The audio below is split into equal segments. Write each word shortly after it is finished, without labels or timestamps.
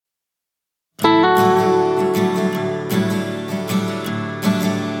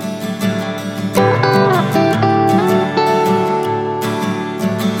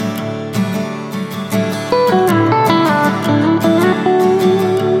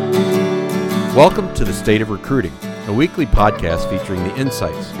Welcome to the State of Recruiting, a weekly podcast featuring the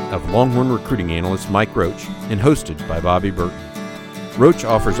insights of Longhorn recruiting analyst Mike Roach and hosted by Bobby Burton. Roach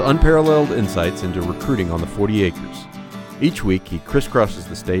offers unparalleled insights into recruiting on the 40 acres. Each week, he crisscrosses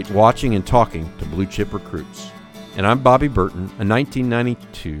the state watching and talking to blue-chip recruits. And I'm Bobby Burton, a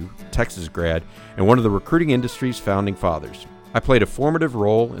 1992 Texas grad and one of the recruiting industry's founding fathers. I played a formative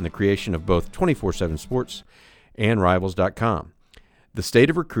role in the creation of both 24/7 Sports and Rivals.com. The State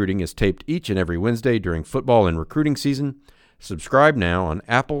of Recruiting is taped each and every Wednesday during football and recruiting season. Subscribe now on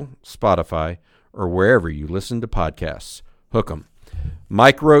Apple, Spotify, or wherever you listen to podcasts. Hook 'em.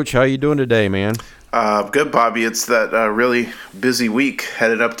 Mike Roach, how you doing today, man? Good, Bobby. It's that really busy week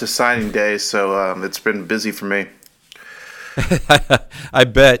headed up to signing day, so it's been busy for me. I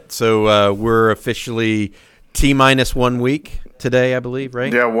bet. So we're officially T-minus 1 week today, I believe,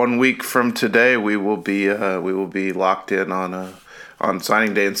 right? Yeah, 1 week from today, we will be locked in on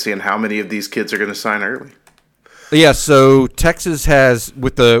signing day and seeing how many of these kids are going to sign early. Yeah, so Texas has,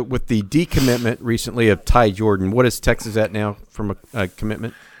 with the decommitment recently of Ty Jordan, what is Texas at now from a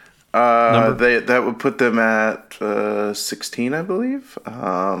commitment number? That would put them at 16, I believe.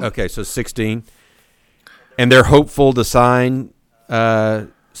 Okay, so 16. And they're hopeful to sign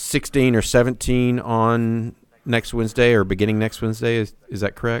 16 or 17 on next Wednesday or beginning next Wednesday. Is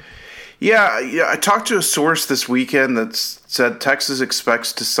that correct? Yeah, I talked to a source this weekend that said Texas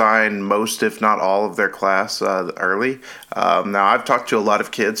expects to sign most, if not all, of their class early. Now, I've talked to a lot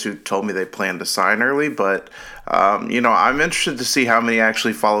of kids who told me they plan to sign early, but, I'm interested to see how many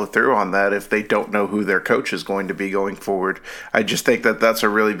actually follow through on that if they don't know who their coach is going to be going forward. I just think that that's a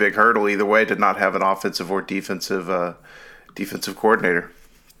really big hurdle either way to not have an offensive or defensive coordinator.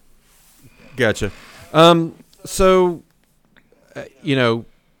 Gotcha.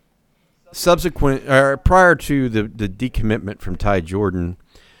 Subsequent or prior to the decommitment from Ty Jordan,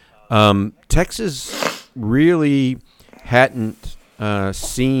 Texas really hadn't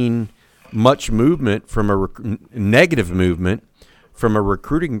seen much movement from negative movement from a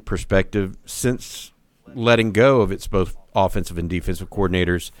recruiting perspective since letting go of its both offensive and defensive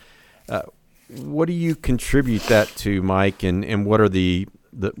coordinators. What do you contribute that to, Mike, and what are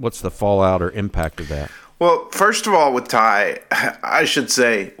what's the fallout or impact of that? Well, first of all, with Ty, I should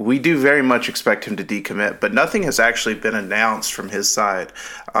say we do very much expect him to decommit, but nothing has actually been announced from his side.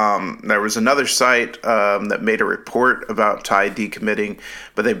 There was another site that made a report about Ty decommitting,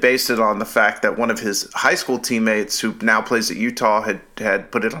 but they based it on the fact that one of his high school teammates who now plays at Utah had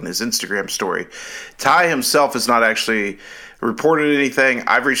put it on his Instagram story. Ty himself has not actually reported anything.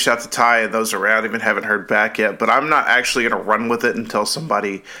 I've reached out to Ty and those around him and haven't heard back yet, but I'm not actually going to run with it until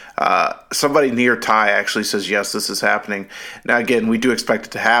somebody near Ty actually says, yes, this is happening. Now, again, we do expect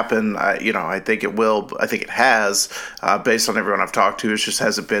it to happen. I think it will. I think it has, based on everyone I've talked to. It just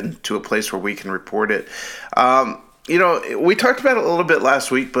hasn't been to a place where we can report it. We talked about it a little bit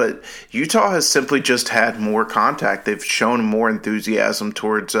last week, but Utah has simply just had more contact. They've shown more enthusiasm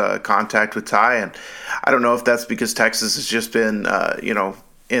towards contact with Ty, and I don't know if that's because Texas has just been,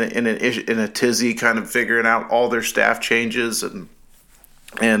 in a tizzy, kind of figuring out all their staff changes and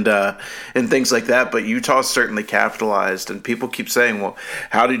things like that. But Utah certainly capitalized, and people keep saying, "Well,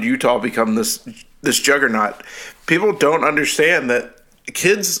 how did Utah become this juggernaut?" People don't understand that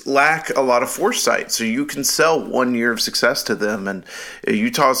kids lack a lot of foresight, so you can sell 1 year of success to them. And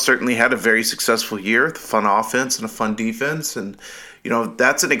Utah certainly had a very successful year with a fun offense and a fun defense, and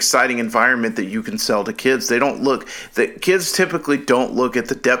that's an exciting environment that you can sell to kids. Kids typically don't look at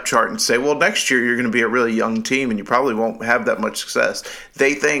the depth chart and say, well, next year you're going to be a really young team and you probably won't have that much success.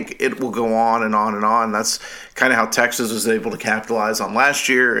 They think it will go on and on and on. That's kind of how Texas was able to capitalize on last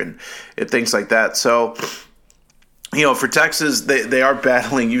year and things like that. So, for Texas, they are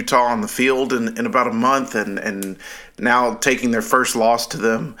battling Utah on the field in about a month, and now taking their first loss to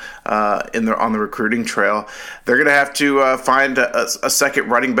them on the recruiting trail. They're going to have to find a second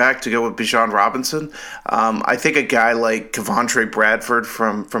running back to go with Bijan Robinson. I think a guy like Kevontre Bradford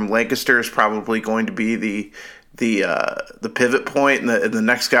from Lancaster is probably going to be the pivot point and the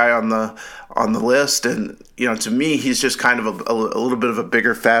next guy on the list. And to me, he's just kind of a little bit of a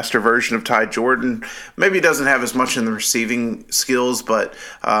bigger, faster version of Ty Jordan. Maybe he doesn't have as much in the receiving skills, but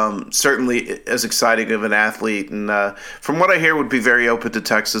certainly as exciting of an athlete. And from what I hear, would be very open to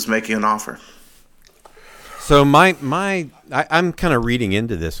Texas making an offer. So I'm kind of reading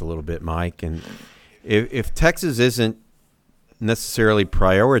into this a little bit, Mike. And if Texas isn't necessarily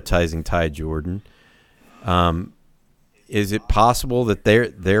prioritizing Ty Jordan, is it possible that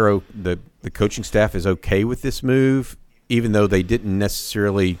the coaching staff is okay with this move, even though they didn't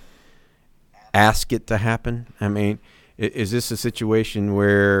necessarily ask it to happen? I mean, is this a situation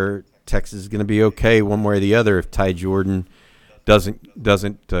where Texas is going to be okay one way or the other if Ty Jordan doesn't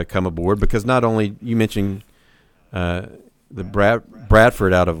come aboard, because not only you mentioned the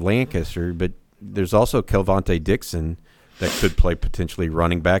Bradford out of Lancaster, but there's also Kelvonte Dixon that could play potentially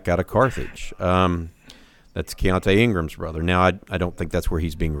running back out of Carthage. That's Keontae Ingram's brother. Now, I don't think that's where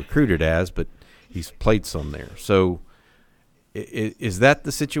he's being recruited as, but he's played some there. So is that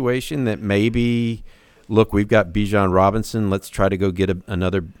the situation that maybe, look, we've got Bijan Robinson, let's try to go get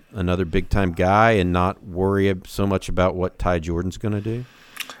another big-time guy and not worry so much about what Ty Jordan's going to do?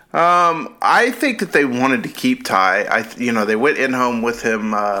 I think that they wanted to keep Ty. They went in home with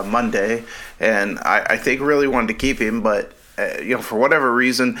him Monday, and I think really wanted to keep him, but for whatever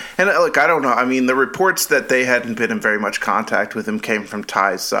reason, and look, I don't know. I mean, the reports that they hadn't been in very much contact with him came from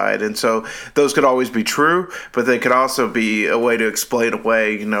Ty's side, and so those could always be true, but they could also be a way to explain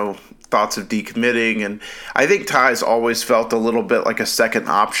away, thoughts of decommitting. And I think Ty's always felt a little bit like a second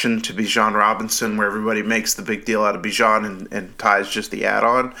option to Bijan Robinson, where everybody makes the big deal out of Bijan and Ty's just the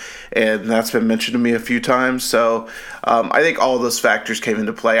add-on. And that's been mentioned to me a few times. So I think all those factors came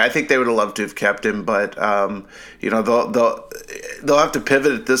into play. I think they would have loved to have kept him, but they'll have to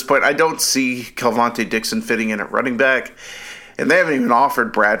pivot at this point. I don't see Kelvonte Dixon fitting in at running back. And they haven't even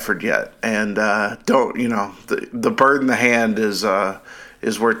offered Bradford yet. And the bird in the hand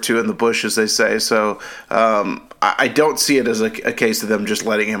is worth two in the bush, as they say. So I don't see it as a case of them just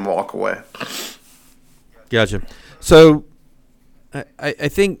letting him walk away. Gotcha. So I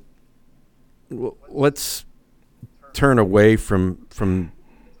think let's turn away from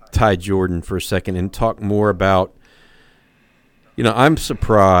Ty Jordan for a second and talk more about, I'm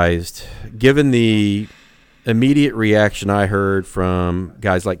surprised, given the immediate reaction I heard from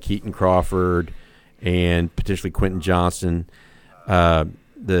guys like Keaton Crawford and potentially Quentin Johnston,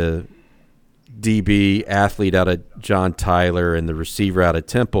 the DB athlete out of John Tyler and the receiver out of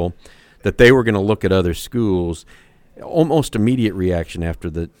Temple, that they were going to look at other schools. Almost immediate reaction after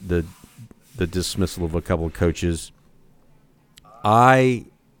the dismissal of a couple of coaches. I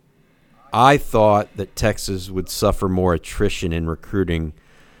thought that Texas would suffer more attrition in recruiting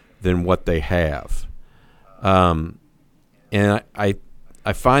than what they have. And I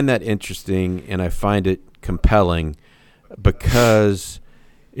find that interesting, and I find it compelling, because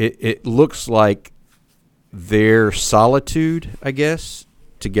it looks like their solitude, I guess,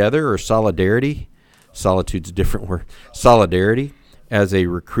 together, or solidarity. Solitude's a different word. Solidarity as a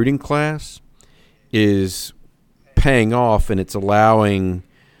recruiting class is paying off, and it's allowing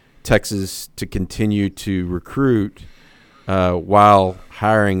Texas to continue to recruit while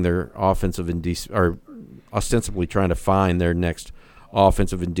hiring their offensive and or ostensibly trying to find their next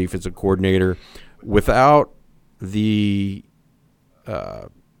offensive and defensive coordinator without the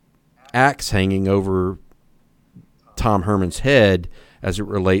axe hanging over Tom Herman's head as it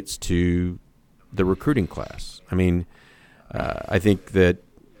relates to the recruiting class. I mean, I think that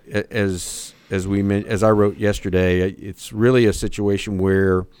as I wrote yesterday, it's really a situation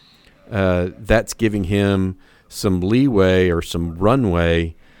where that's giving him some leeway or some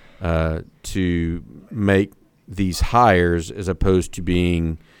runway to make these hires, as opposed to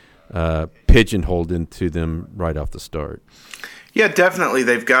being pigeonholed into them right off the start. Yeah, definitely.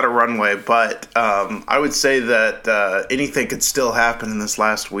 They've got a runway, but I would say that anything could still happen in this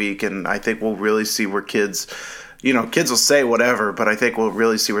last week, and I think we'll really see where kids will say whatever, but I think we'll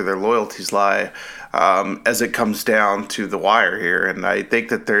really see where their loyalties lie as it comes down to the wire here. And I think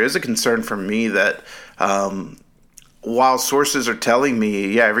that there is a concern from me that while sources are telling me,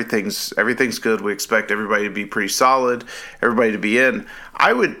 yeah, everything's good, we expect everybody to be pretty solid, everybody to be in,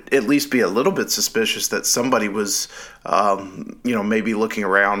 I would at least be a little bit suspicious that somebody was, maybe looking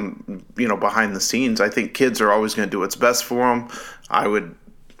around, behind the scenes. I think kids are always going to do what's best for them. I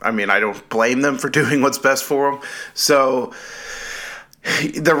don't blame them for doing what's best for them. So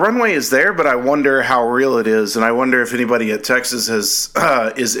the runway is there, but I wonder how real it is, and I wonder if anybody at Texas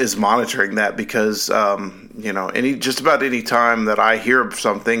is monitoring that, because just about any time that I hear of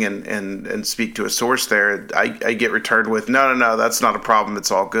something and speak to a source there, I get returned with no, that's not a problem, it's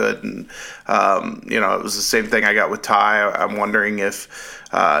all good. And it was the same thing I got with Ty. I'm wondering if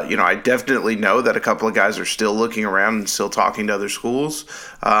I definitely know that a couple of guys are still looking around and still talking to other schools.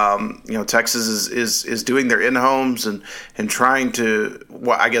 Texas is doing their in-homes and trying to,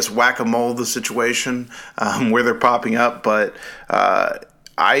 I guess, whack-a-mole the situation where they're popping up. But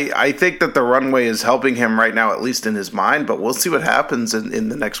I think that the runway is helping him right now, at least in his mind. But we'll see what happens in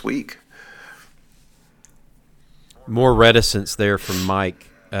the next week. More reticence there from Mike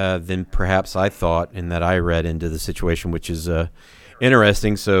than perhaps I thought, and that I read into the situation, which is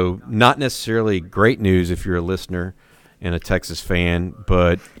interesting. So not necessarily great news if you're a listener and a Texas fan,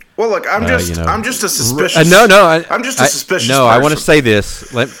 but Well, look, I'm just a suspicious. I'm just a suspicious. No, person. I want to say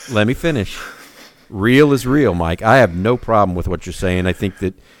this. Let me finish. Real is real, Mike. I have no problem with what you're saying. I think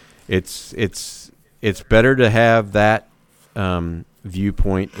that it's better to have that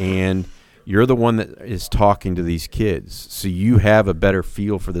viewpoint, and you're the one that is talking to these kids, so you have a better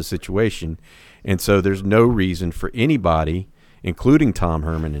feel for the situation. And so there's no reason for anybody, including Tom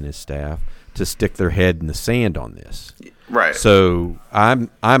Herman and his staff, to stick their head in the sand on this. Right. So I'm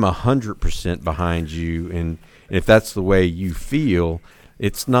 100% behind you, and if that's the way you feel,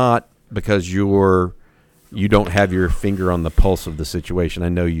 it's not because you don't have your finger on the pulse of the situation. I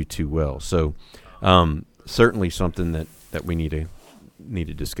know you too well. So certainly something that we need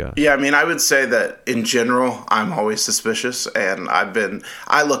to discuss. Yeah, I mean, I would say that in general, I'm always suspicious, and I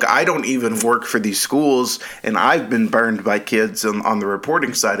don't even work for these schools, and I've been burned by kids on the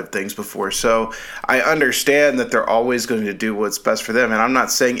reporting side of things before, so I understand that they're always going to do what's best for them, and I'm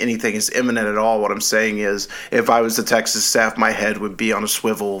not saying anything is imminent at all. What I'm saying is, if I was the Texas staff, my head would be on a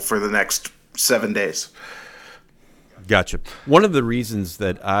swivel for the next 7 days. Gotcha. One of the reasons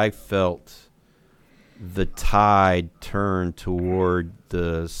that I felt the tide turned toward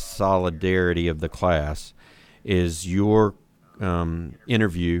the solidarity of the class is your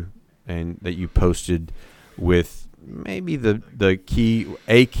interview and that you posted with maybe the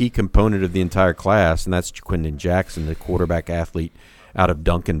key component of the entire class, and that's Ja'Quinden Jackson, the quarterback athlete out of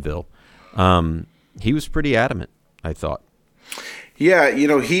Duncanville. He was pretty adamant, I thought. Yeah,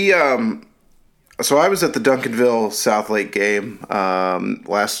 he so I was at the Duncanville South Lake game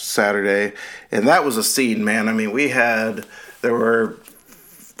last Saturday, and that was a scene, man. I mean, there were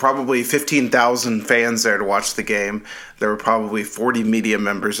probably 15,000 fans there to watch the game. There were probably 40 media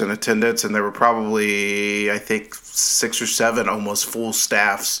members in attendance, and there were probably, I think, 6 or 7 almost full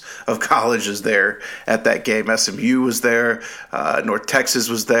staffs of colleges there at that game. SMU was there, North Texas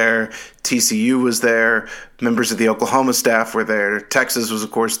was there, TCU was there, members of the Oklahoma staff were there, Texas was, of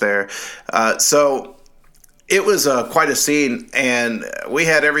course, there. So it was quite a scene, and we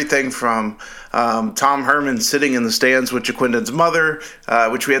had everything from Tom Herman sitting in the stands with Ja'Quinden's mother,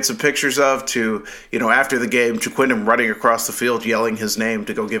 which we had some pictures of, to, after the game, Ja'Quinden running across the field yelling his name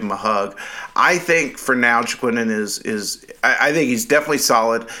to go give him a hug. I think for now Ja'Quinden I think he's definitely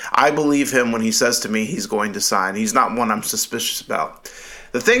solid. I believe him when he says to me he's going to sign. He's not one I'm suspicious about.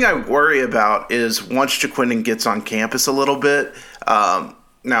 The thing I worry about is once Ja'Quinden gets on campus a little bit.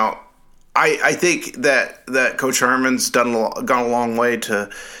 Now, I think that Coach Herman's gone a long way to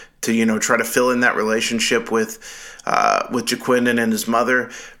try to fill in that relationship with Ja'Quinden and his mother.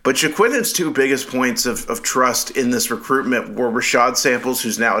 But Ja'Quinden's 2 biggest points of trust in this recruitment were Rashad Samples,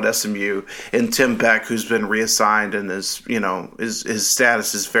 who's now at SMU, and Tim Beck, who's been reassigned and his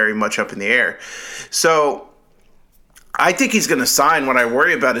status is very much up in the air. So I think he's going to sign. What I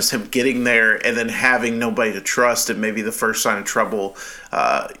worry about is him getting there and then having nobody to trust, and maybe the first sign of trouble,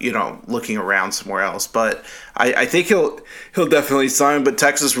 looking around somewhere else. But I think he'll definitely sign. But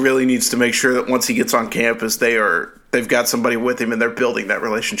Texas really needs to make sure that once he gets on campus, they've got somebody with him and they're building that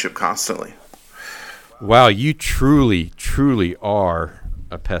relationship constantly. Wow, you truly, truly are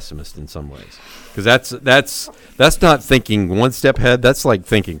a pessimist in some ways, because that's not thinking 1 step ahead. That's like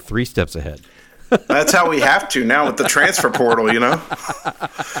thinking 3 steps ahead. That's how we have to now with the transfer portal,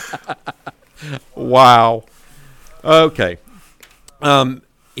 Wow. Okay.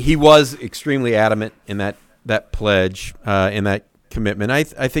 He was extremely adamant in that pledge, in that commitment. I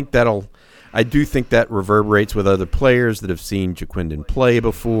do think that reverberates with other players that have seen Ja'Quinden play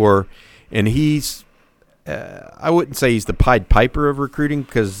before, and he's I wouldn't say he's the Pied Piper of recruiting,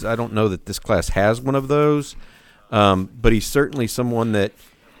 because I don't know that this class has one of those, but he's certainly someone that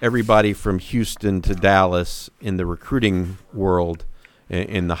everybody from Houston to Dallas in the recruiting world,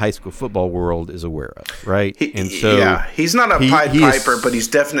 in the high school football world, is aware of, right? He's not a Pied Piper, but he's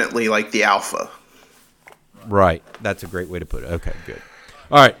definitely like the alpha. Right. That's a great way to put it. Okay, good.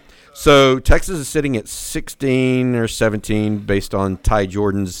 All right. So Texas is sitting at 16 or 17 based on Ty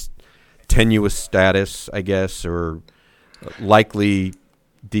Jordan's tenuous status, I guess, or likely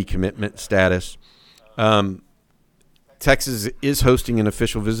decommitment status. Texas is hosting an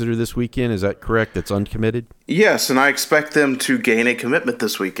official visitor this weekend. Is that correct? That's uncommitted? Yes, and I expect them to gain a commitment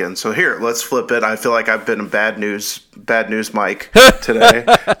this weekend. So here, let's flip it. I feel like I've been in bad news Mike today.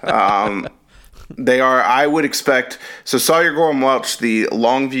 They are, I would expect, so Sawyer Gorham-Welch, the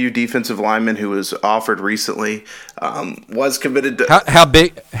Longview defensive lineman who was offered recently, was committed to. How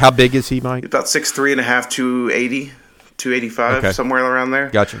big is he, Mike? About 6'3.5", 280, 285, okay. Somewhere around there.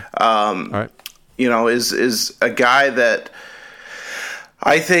 Gotcha. All right. Is a guy that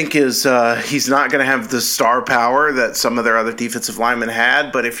I think is he's not going to have the star power that some of their other defensive linemen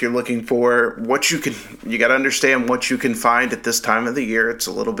had. But if you're looking for what you got to understand what you can find at this time of the year. It's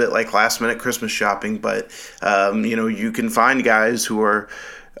a little bit like last minute Christmas shopping, but you can find guys who are,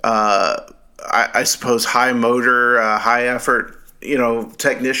 I suppose, high motor, high effort,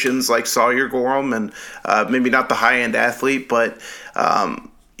 technicians like Sawyer Gorham, and maybe not the high end athlete, but.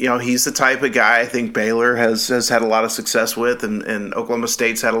 He's the type of guy I think Baylor has had a lot of success with, and Oklahoma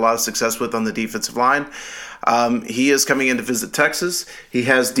State's had a lot of success with on the defensive line. He is coming in to visit Texas. He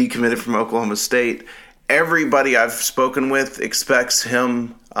has decommitted from Oklahoma State. Everybody I've spoken with expects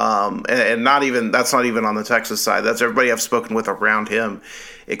him, and that's not even on the Texas side. That's everybody I've spoken with around him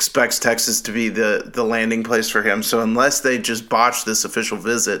expects Texas to be the landing place for him. So unless they just botch this official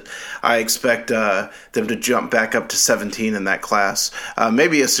visit, I expect them to jump back up to 17 in that class,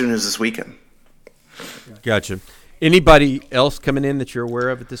 maybe as soon as this weekend. Gotcha. Anybody else coming in that you're aware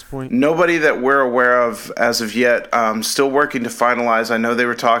of at this point? Nobody that we're aware of as of yet. Still working to finalize. I know they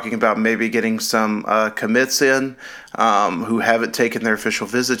were talking about maybe getting some commits in who haven't taken their official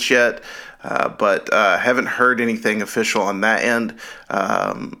visits yet, but haven't heard anything official on that end.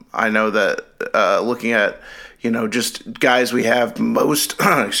 I know that looking at just guys we have, most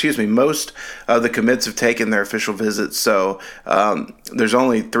most of the commits have taken their official visits. So there's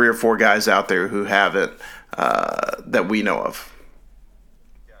only 3 or 4 guys out there who haven't. That we know of.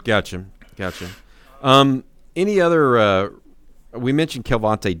 Gotcha. Any other? We mentioned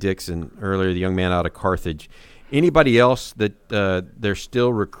Kelvontae Dixon earlier, the young man out of Carthage. Anybody else that they're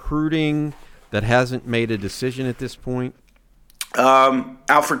still recruiting that hasn't made a decision at this point?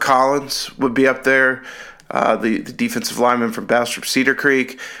 Alfred Collins would be up there. The defensive lineman from Bastrop Cedar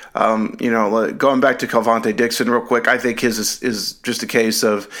Creek. Going back to Kelvontae Dixon real quick, I think his is just a case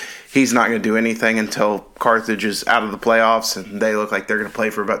of he's not going to do anything until Carthage is out of the playoffs, and they look like they're going to play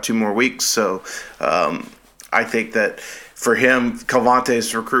for about 2 more weeks. So I think that for him,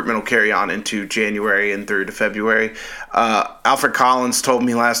 Kelvontae's recruitment will carry on into January and through to February. Alfred Collins told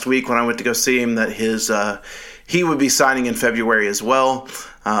me last week when I went to go see him that he would be signing in February as well.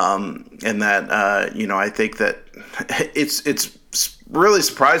 And that, I think that it's really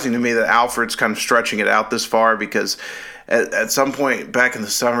surprising to me that Alfred's kind of stretching it out this far, because at some point back in the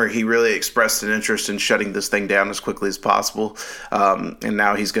summer, he really expressed an interest in shutting this thing down as quickly as possible. And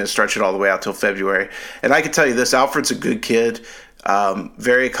now he's going to stretch it all the way out till February. And I can tell you this, Alfred's a good kid,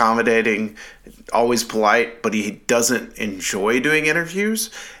 very accommodating, always polite, but he doesn't enjoy doing interviews.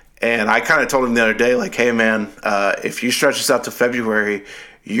 And I kind of told him the other day, like, hey, man, if you stretch this out to February,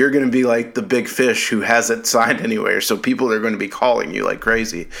 you're going to be like the big fish who hasn't signed anywhere. So people are going to be calling you like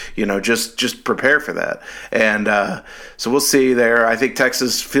crazy. Just prepare for that. And so we'll see there. I think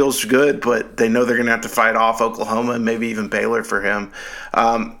Texas feels good, but they know they're going to have to fight off Oklahoma and maybe even Baylor for him.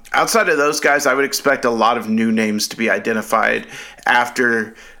 Outside of those guys, I would expect a lot of new names to be identified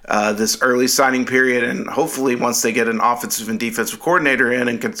after this early signing period, and hopefully once they get an offensive and defensive coordinator in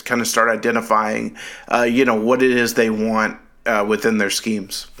and can kind of start identifying, what it is they want within their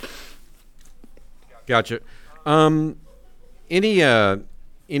schemes. Gotcha. Any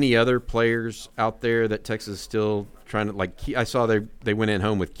other players out there that Texas is still trying to, like? I saw they went in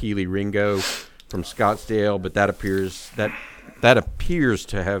home with Keely Ringo from Scottsdale, but that appears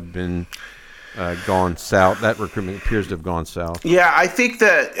to have been gone south. That recruitment appears to have gone south. Yeah, I think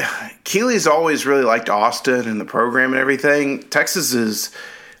that Keely's always really liked Austin and the program and everything. Texas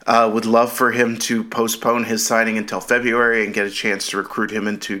would love for him to postpone his signing until February and get a chance to recruit him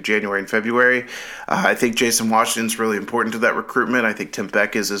into January and February. I think Jason Washington's really important to that recruitment. I think Tim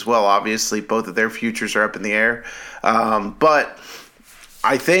Beck is as well. Obviously, both of their futures are up in the air. But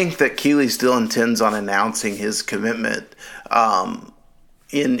I think that Keely still intends on announcing his commitment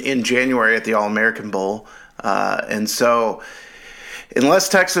in January at the All-American Bowl. And so unless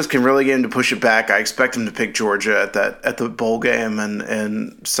Texas can really get him to push it back, I expect him to pick Georgia at the bowl game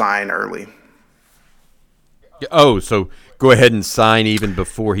and sign early. Oh, so go ahead and sign even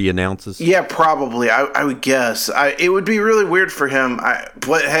before he announces? Yeah, probably. I would guess. It would be really weird for him.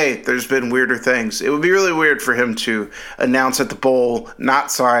 But hey, there's been weirder things. It would be really weird for him to announce at the bowl, not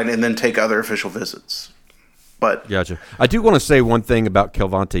sign, and then take other official visits. But gotcha. I do want to say one thing about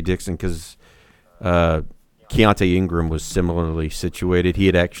Kelvontae Dixon, because Keontae Ingram was similarly situated. He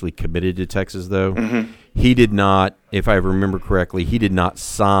had actually committed to Texas, though. Mm-hmm. He did not, if I remember correctly, he did not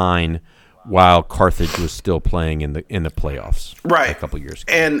sign while Carthage was still playing in the playoffs, right, a couple years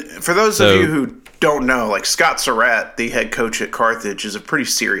ago. And for those of you who don't know, like Scott Surratt, the head coach at Carthage, is a pretty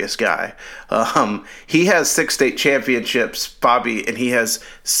serious guy. He has 6 state championships, Bobby, and he has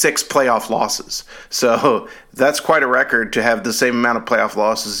 6 playoff losses. So that's quite a record to have the same amount of playoff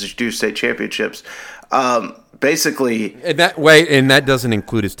losses as you do state championships. Basically, and that doesn't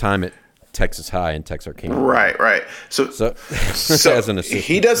include his time at Texas High and Texarkana. Right. So as an assistant,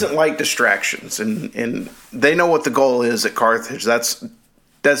 he doesn't like distractions, and they know what the goal is at Carthage.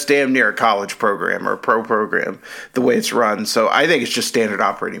 That's damn near a college program or a pro program, the way it's run. So I think it's just standard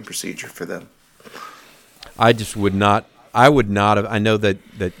operating procedure for them. I would not have. I know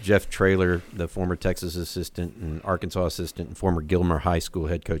that Jeff Traylor, the former Texas assistant and Arkansas assistant and former Gilmer High School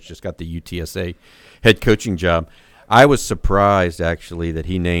head coach, just got the UTSA head coaching job. I was surprised, actually, that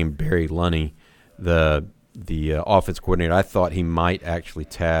he named Barry Lunney the offense coordinator. I thought he might actually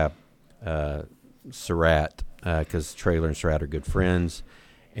tab Surratt because Traylor and Surratt are good friends.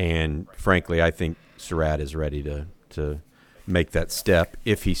 And, frankly, I think Surratt is ready to make that step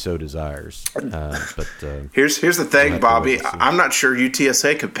if he so desires. But here's the thing, Bobby. I'm not sure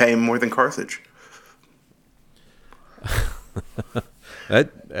UTSA could pay him more than Carthage.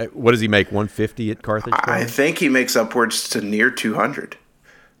 What does he make, 150 at Carthage? I think he makes upwards to near 200.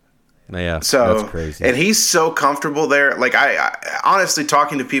 Yeah, so that's crazy. And he's so comfortable there. Like I honestly,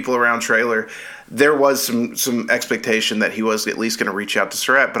 talking to people around Traylor, there was some expectation that he was at least going to reach out to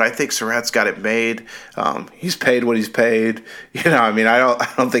Surratt, but I think Surratt's got it made. He's paid what he's paid. I mean, I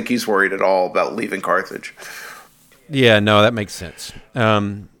don't think he's worried at all about leaving Carthage. Yeah, no, that makes sense.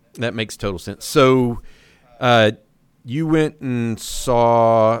 That makes total sense. So, you went and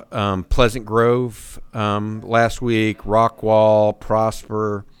saw Pleasant Grove last week, Rockwall,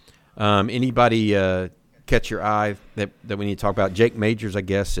 Prosper. Anybody catch your eye that we need to talk about? Jake Majors, I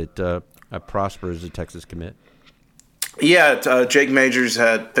guess, at Prosper is a Texas commit. Yeah, Jake Majors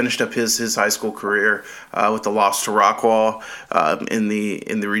had finished up his high school career with the loss to Rockwall in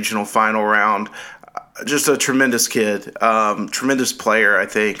the regional final round. Just a tremendous kid, tremendous player, I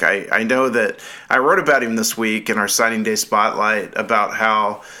think. I know that I wrote about him this week in our signing day spotlight about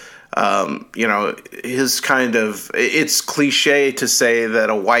how, his kind of, it's cliche to say that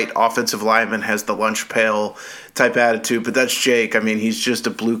a white offensive lineman has the lunch pail type attitude, but that's Jake. I mean, he's just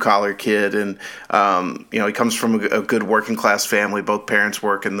a blue collar kid, and he comes from a good working class family. Both parents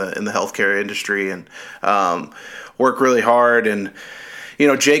work in the healthcare industry and work really hard. And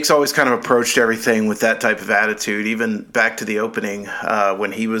Jake's always kind of approached everything with that type of attitude, even back to the opening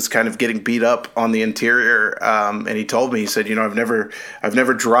when he was kind of getting beat up on the interior. And he told me, he said, I've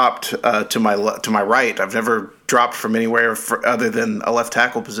never dropped to my right. I've never dropped from anywhere other than a left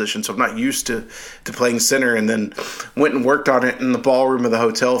tackle position. So I'm not used to playing center, and then went and worked on it in the ballroom of the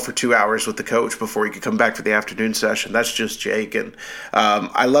hotel for 2 hours with the coach before he could come back for the afternoon session. That's just Jake. And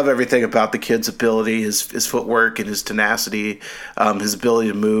I love everything about the kid's ability, his footwork and his tenacity, his ability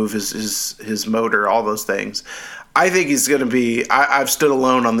to move, his motor, all those things. I think he's going to be – I've stood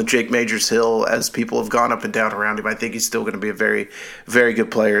alone on the Jake Majors hill as people have gone up and down around him. I think he's still going to be a very, very good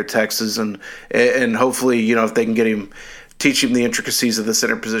player at Texas. And hopefully, if they can get him – teach him the intricacies of the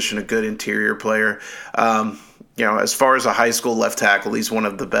center position, a good interior player. As far as a high school left tackle, he's one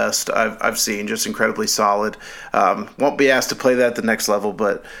of the best I've seen, just incredibly solid. Won't be asked to play that at the next level,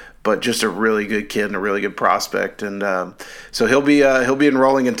 but just a really good kid and a really good prospect. And so he'll be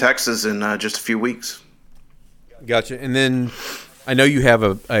enrolling in Texas in just a few weeks. Gotcha. And then I know you have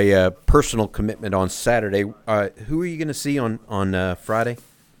a personal commitment on Saturday. Who are you going to see on Friday?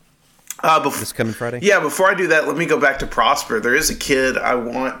 This coming Friday? Yeah, before I do that, let me go back to Prosper. There is a kid I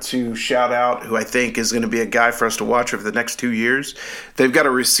want to shout out who I think is going to be a guy for us to watch over the next 2 years. They've got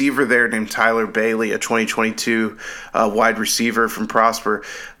a receiver there named Tyler Bailey, a 2022 wide receiver from Prosper.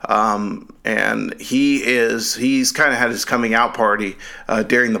 And he's kind of had his coming out party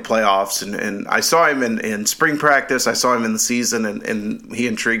during the playoffs. And I saw him in spring practice. I saw him in the season, and he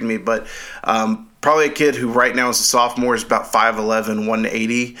intrigued me. But probably a kid who right now is a sophomore, is about 5'11",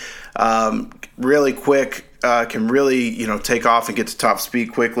 180. Really quick, can really take off and get to top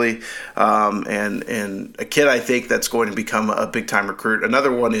speed quickly, and a kid I think that's going to become a big time recruit.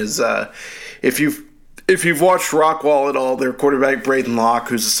 Another one is if you've watched Rockwall at all, their quarterback Braden Locke,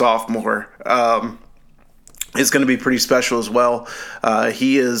 who's a sophomore, is going to be pretty special as well.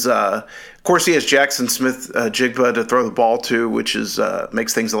 He is. Of course, he has Jackson Smith-Jigba to throw the ball to, which is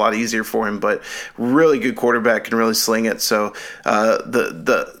makes things a lot easier for him. But really good quarterback, can really sling it. So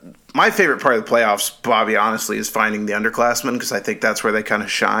my favorite part of the playoffs, Bobby, honestly, is finding the underclassmen, because I think that's where they kind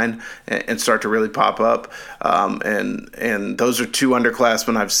of shine and start to really pop up. And those are 2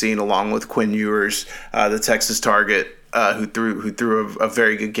 underclassmen I've seen, along with Quinn Ewers, the Texas target. who threw a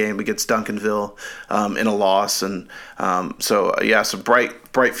very good game against Duncanville in a loss, and some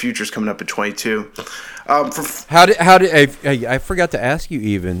bright futures coming up at 22. How did I forgot to ask you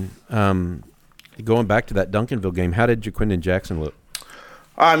even going back to that Duncanville game? How did Jaquindon Jackson look?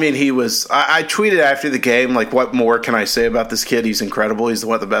 I mean, I tweeted after the game, like, what more can I say about this kid? He's incredible. He's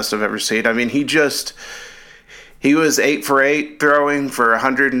one of the best I've ever seen. I mean, he was 8 for 8 throwing for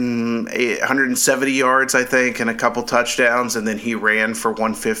 170 yards, I think, and a couple touchdowns, and then he ran for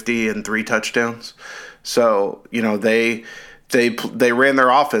 150 and 3 touchdowns. So, they ran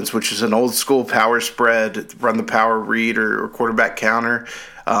their offense, which is an old school power spread, run the power read or quarterback counter,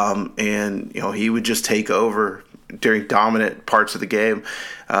 and he would just take over during dominant parts of the game.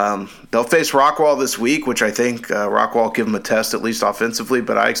 They'll face Rockwall this week, which I think Rockwall will give them a test, at least offensively,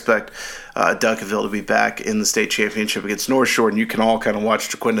 but I expect Duncanville to be back in the state championship against North Shore, and you can all kind of watch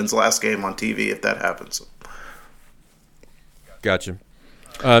Jaquindon's last game on TV if that happens. Gotcha.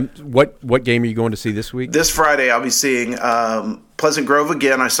 What game are you going to see this week? This Friday, I'll be seeing Pleasant Grove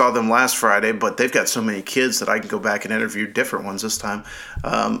again. I saw them last Friday, but they've got so many kids that I can go back and interview different ones this time.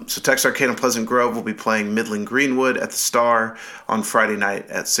 So Texarkana Pleasant Grove will be playing Midland Greenwood at the Star on Friday night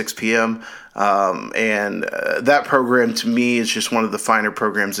at 6 p.m. And that program, to me, is just one of the finer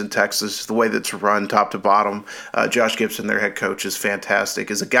programs in Texas. The way that it's run top to bottom. Josh Gibson, their head coach, is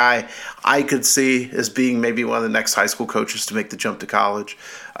fantastic. Is a guy I could see as being maybe one of the next high school coaches to make the jump to college.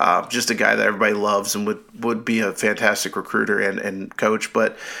 Just a guy that everybody loves and would be a fantastic recruiter and coach.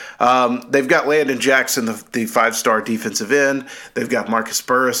 But they've got Landon Jackson, the 5-star defensive end. They've got Marcus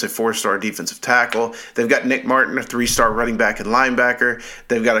Burris, a 4-star defensive tackle. They've got Nick Martin, a 3-star running back and linebacker.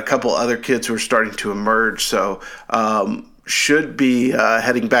 They've got a couple other kids who are starting to emerge. So should be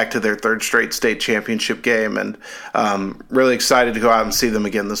heading back to their 3rd straight state championship game, and really excited to go out and see them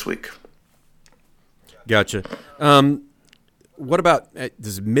again this week. Gotcha. What about,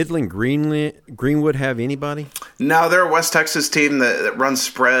 does Midland Greenwood have anybody? No, they're a West Texas team that runs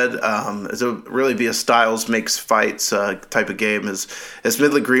spread. It'll really be a Styles makes fights type of game. As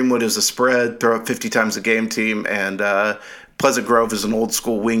Midland Greenwood is a spread, throw up 50 times a game team, and Pleasant Grove is an old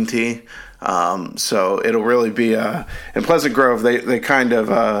school wing tee. So it'll really be in Pleasant Grove. They kind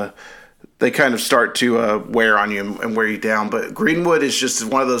of start to wear on you and wear you down. But Greenwood is just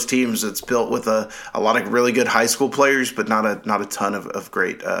one of those teams that's built with a lot of really good high school players, but not a ton of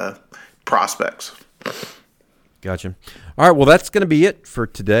great prospects. Gotcha. All right, well, that's going to be it for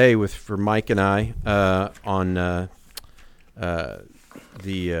today for Mike and I on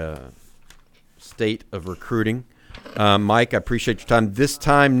the state of recruiting. Mike, I appreciate your time. This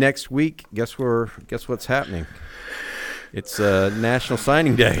time next week, guess what's happening? It's National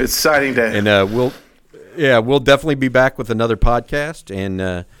Signing Day. It's signing day, and we'll definitely be back with another podcast,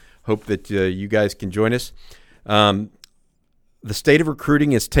 and hope that you guys can join us. The State of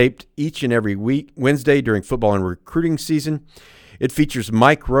Recruiting is taped each and every Wednesday during football and recruiting season. It features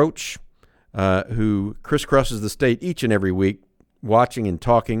Mike Roach, who crisscrosses the state each and every week, watching and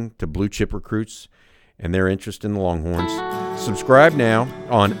talking to blue chip recruits and their interest in the Longhorns. Subscribe now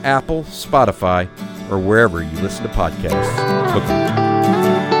on Apple, Spotify, or wherever you listen to podcasts.